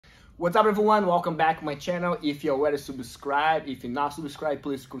What's up, everyone? Welcome back to my channel. If you're already subscribed, if you're not subscribed,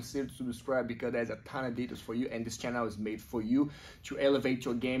 please consider to subscribe because there's a ton of details for you, and this channel is made for you to elevate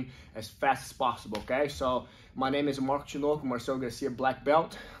your game as fast as possible. Okay, so my name is Marcelo Garcia, black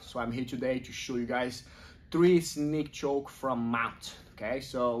belt. So I'm here today to show you guys 3 sneak choke from mount. Okay,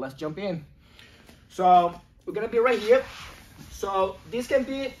 so let's jump in. So we're gonna be right here. So this can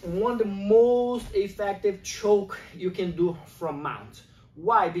be one of the most effective choke you can do from mount.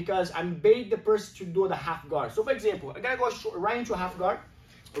 Why? Because I'm baiting the person to do the half guard. So for example, I gotta go right into half guard,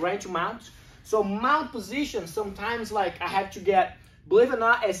 right into mount. So mount position, sometimes like I have to get, believe it or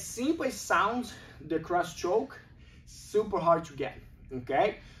not, as simple as sounds, the cross choke, super hard to get,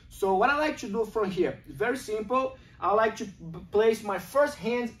 okay? So what I like to do from here, very simple. I like to place my first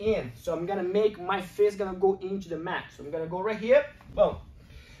hands in. So I'm gonna make my face gonna go into the mat. So I'm gonna go right here, boom.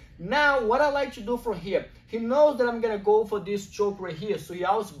 Now, what I like to do from here, he knows that I'm gonna go for this choke right here, so he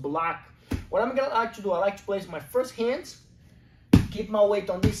always block. What I'm gonna like to do, I like to place my first hands, keep my weight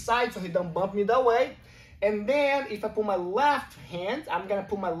on this side so he don't bump me that way. And then if I put my left hand, I'm gonna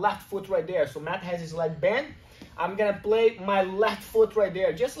put my left foot right there. So Matt has his leg bent. I'm gonna play my left foot right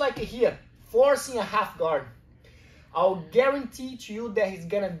there, just like here, forcing a half guard. I'll guarantee to you that he's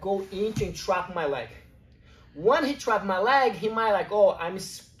gonna go into and trap my leg. When he trap my leg, he might like, oh, I'm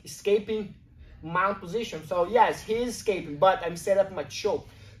escaping mount position. So yes, he is escaping, but I'm set up my choke.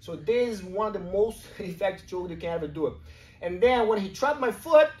 So this is one of the most effective choke you can ever do. And then when he trapped my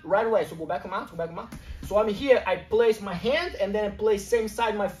foot, right away, so go back to mount, go back to mount. So I'm here, I place my hand, and then I place same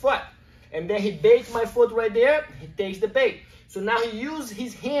side my foot. And then he baits my foot right there, he takes the bait. So now he uses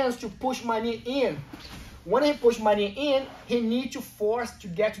his hands to push my knee in. When he push my knee in, he needs to force to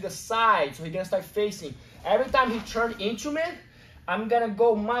get to the side, so he's gonna start facing. Every time he turns into me, I'm gonna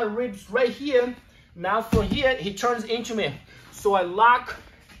go my ribs right here. Now from here, he turns into me. So I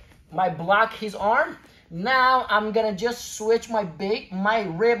block his arm. Now I'm gonna just switch my bait. My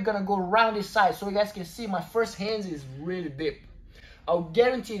rib gonna go around this side. So you guys can see my first hands is really deep. I'll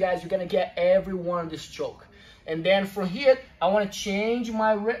guarantee you guys, you're gonna get every one of this choke. And then from here, I wanna change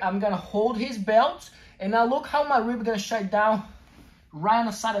my rib. I'm gonna hold his belt. And now look how my rib gonna shut down right on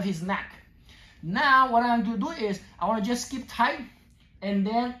the side of his neck. Now what I'm gonna do is, I wanna just keep tight, and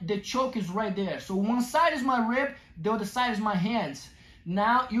then the choke is right there. So one side is my rib, the other side is my hands.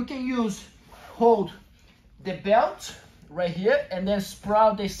 Now you can hold the belt right here, and then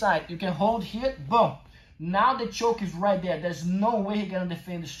sprout this side. You can hold here, boom. Now the choke is right there. There's no way he's gonna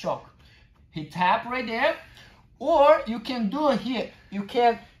defend this choke. He tap right there, or you can do it here. You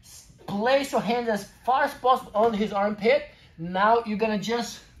can place your hands as far as possible on his armpit. Now you're gonna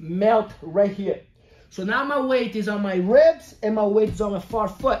just melt right here. So now my weight is on my ribs and my weight is on my far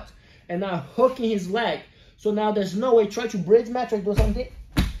foot. And now hooking his leg. So now there's no way, try to bridge match, try to do something.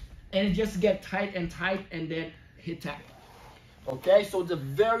 And it just get tight, and then hit tap. Okay, so it's a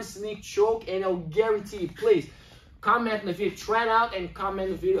very sneak choke, and I'll guarantee, please, comment in the video, try it out and comment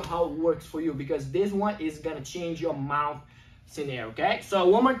in the video how it works for you, because this one is gonna change your mount scenario, okay? So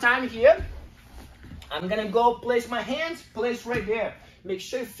one more time here. I'm gonna go place my hands, place right there. Make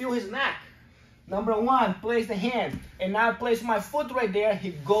sure you feel his neck. Number 1, place the hand. And now I place my foot right there, he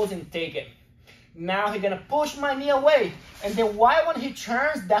goes and take it. Now he's gonna push my knee away. And then when he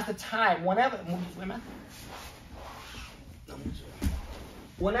turns, that's the time. Whenever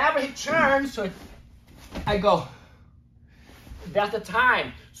he turns, so I go. That's the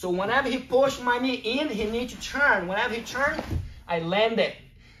time. So whenever he push my knee in, he needs to turn. Whenever he turns, I land it.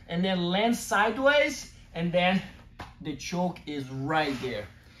 And then land sideways, and then the choke is right there.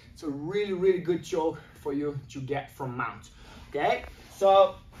 It's a really, really good choke for you to get from mount. Okay,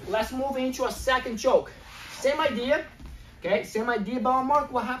 so let's move into a second choke. Same idea. Okay, same idea, but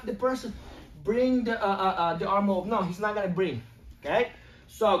Mark, what happened? The person bring the arm over. No, he's not gonna bring. Okay,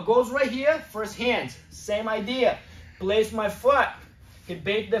 so it goes right here. First hands, same idea. Place my foot. He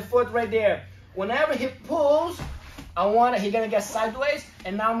bait the foot right there. Whenever he pulls, he's gonna get sideways,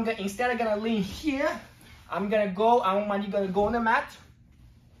 and now instead of gonna lean here, I want my knee gonna go on the mat,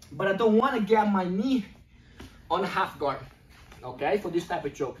 but I don't wanna get my knee on half guard, okay, for this type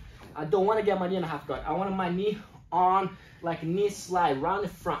of choke. I don't wanna get my knee on half guard. I want my knee on like knee slide, around the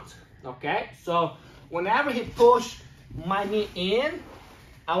front, okay? So whenever he push my knee in,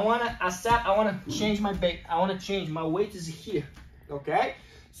 I wanna change my bait. I wanna change, my weight is here, okay?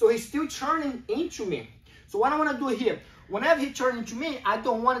 So he's still turning into me. So what I want to do here, whenever he turns into me, I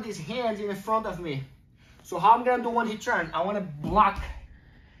don't want his hands in front of me. So how I'm going to do when he turns? I want to block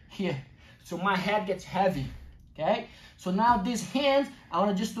here. So my head gets heavy. Okay? So now these hands, I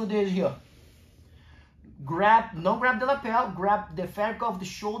want to just do this here. don't grab the lapel, grab the fabric of the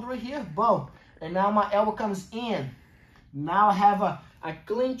shoulder right here, boom. And now my elbow comes in. Now I have a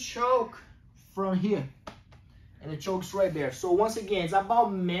clean choke from here. And the choke's right there. So once again, it's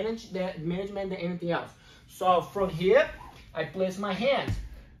about management than anything else. So from here, I place my hands.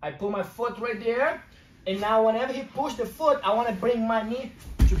 I put my foot right there. And now whenever he pushes the foot, I want to bring my knee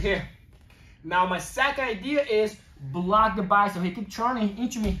to here. Now my second idea is block the bicep. He keep turning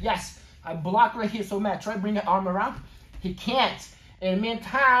into me. Yes, I block right here. So Matt, try to bring the arm around. He can't. In the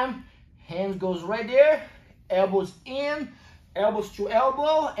meantime, hands goes right there. Elbows in, elbows to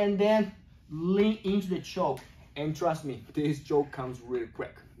elbow, and then lean into the choke. And trust me, this choke comes really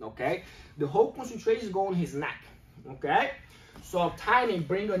quick, okay? The whole concentration is going on his neck, okay? So tiny,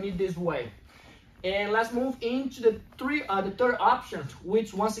 bring your knee this way. And let's move into the third option,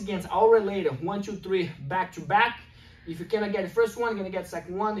 which once again is all related. 1, 2, 3, back to back. If you cannot get the first one, you're gonna get the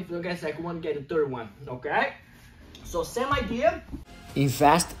second one. If you don't get the second one, get the third one, okay? So same idea.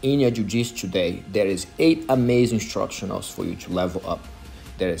 Invest in your jiu-jitsu today. There is 8 amazing instructionals for you to level up.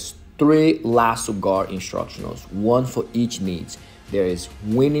 There is 3 lasso guard instructionals, 1 for each needs. There is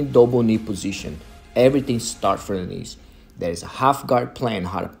winning double knee position. Everything starts from the knees. There is a half guard plan,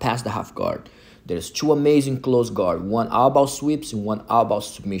 how to pass the half guard. There's 2 amazing close guard, 1 elbow sweeps and 1 elbow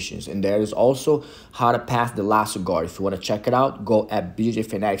submissions. And there is also how to pass the lasso guard. If you want to check it out, go at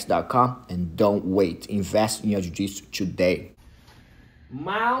bjjfanatics.com and don't wait. Invest in your jiu-jitsu today.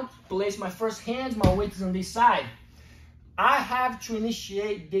 Mount, place my first hands, my weight is on this side. I have to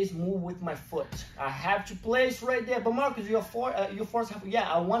initiate this move with my foot. I have to place right there. But Marcus, you're forced. Yeah,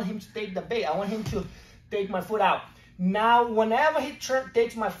 I want him to take the bait. I want him to take my foot out. Now, whenever he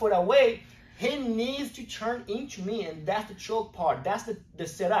takes my foot away, he needs to turn into me, and that's the choke part. That's the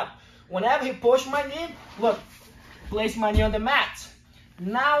setup. Whenever he pushes my knee, look, place my knee on the mat.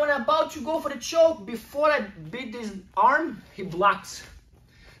 Now, when I'm about to go for the choke, before I beat this arm, he blocks.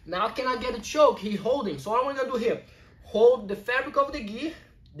 Now, I cannot get the choke. He's holding. So what I'm gonna do here? Hold the fabric of the gi,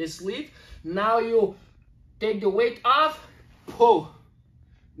 the sleeve. Now you take the weight off, pull.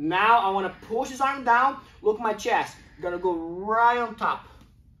 Now I want to push his arm down. Look at my chest. Gonna go right on top.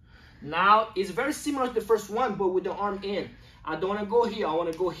 Now it's very similar to the first one, but with the arm in. I don't want to go here. I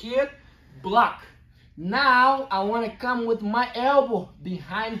want to go here, block. Now I want to come with my elbow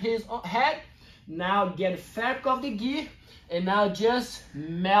behind his head. Now get the fabric of the gi, and now just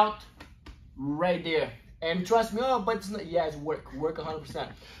melt right there. And trust me, oh, but it's not, yeah, it's work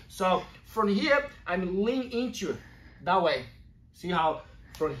 100%. So from here, I'm leaning into that way. See how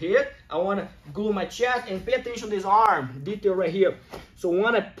from here, I want to glue my chest and pay attention to this arm detail right here. So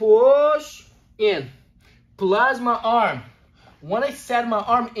when I push in, plus my arm. When I set my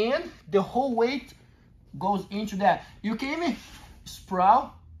arm in, the whole weight goes into that. You can even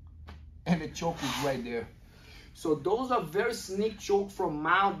sprawl, and the choke is right there. So those are very sneak choke from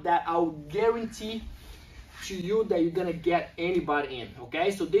mount that I'll guarantee to you that you're gonna get anybody in, okay?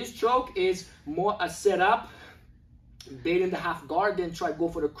 So this choke is more a setup, baiting the half guard, then try to go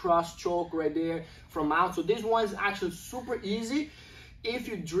for the cross choke right there from mount. So this one is actually super easy. If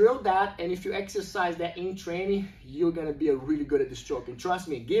you drill that and if you exercise that in training, you're gonna be really good at this choke. And trust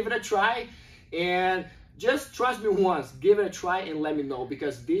me, give it a try, and just trust me once, give it a try and let me know,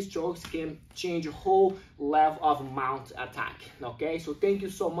 because these chokes can change a whole level of mount attack, okay? So thank you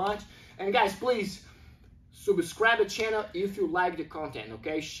so much. And guys, please subscribe to the channel if you like the content,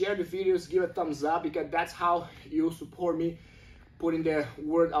 okay? Share the videos, give a thumbs up, because that's how you support me putting the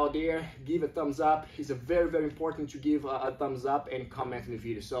word out there. Give a thumbs up. It's very, very important to give a thumbs up and comment in the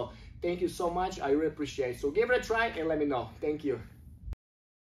video. So thank you so much. I really appreciate it. So give it a try and let me know. Thank you.